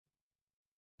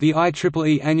The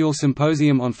IEEE Annual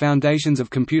Symposium on Foundations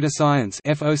of Computer Science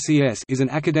is an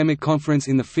academic conference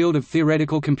in the field of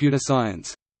theoretical computer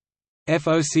science.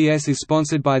 FOCS is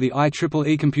sponsored by the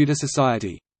IEEE Computer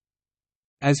Society.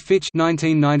 As Fitch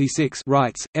 1996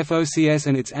 writes, FOCS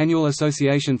and its annual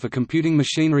Association for Computing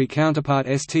Machinery counterpart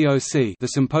STOC, the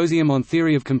Symposium on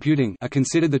Theory of Computing, are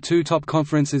considered the two top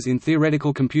conferences in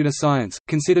theoretical computer science.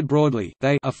 Considered broadly,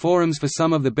 they are forums for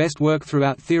some of the best work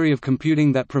throughout theory of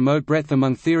computing that promote breadth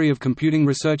among theory of computing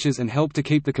researchers and help to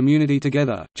keep the community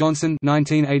together. Johnson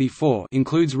 1984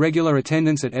 includes regular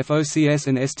attendance at FOCS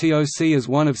and STOC as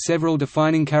one of several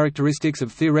defining characteristics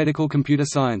of theoretical computer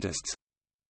scientists.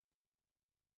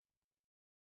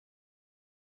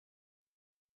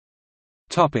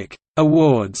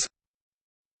 Awards.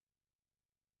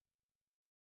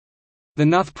 The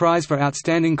Knuth Prize for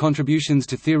Outstanding Contributions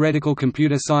to Theoretical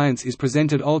Computer Science is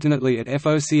presented alternately at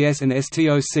FOCS and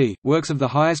STOC. Works of the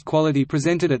highest quality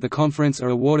presented at the conference are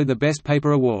awarded the Best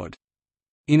Paper Award.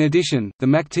 In addition, the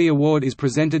McT Award is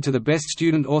presented to the best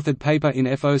student-authored paper in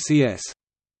FOCS.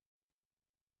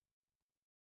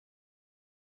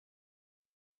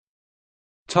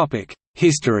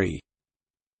 History.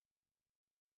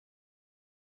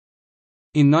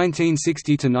 In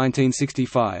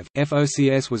 1960–1965,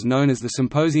 FOCS was known as the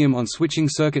Symposium on Switching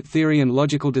Circuit Theory and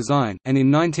Logical Design, and in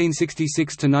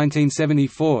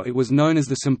 1966–1974 it was known as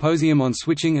the Symposium on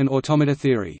Switching and Automata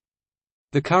Theory.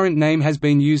 The current name has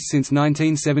been used since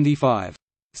 1975.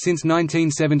 Since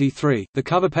 1973, the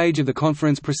cover page of the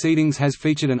conference proceedings has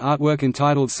featured an artwork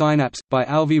entitled Synapse, by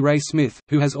Alvy Ray Smith,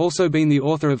 who has also been the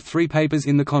author of 3 papers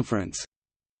in the conference.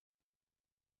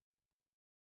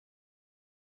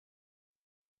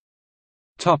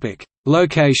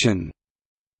 Location.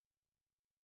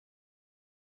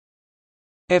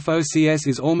 FOCS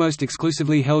is almost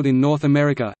exclusively held in North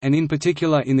America, and in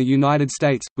particular in the United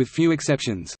States, with few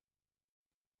exceptions.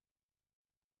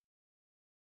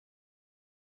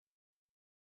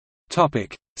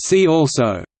 See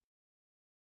also: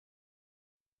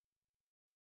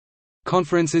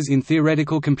 Conferences in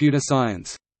theoretical computer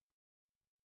science.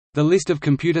 The list of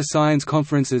computer science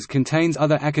conferences contains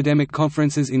other academic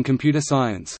conferences in computer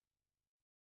science.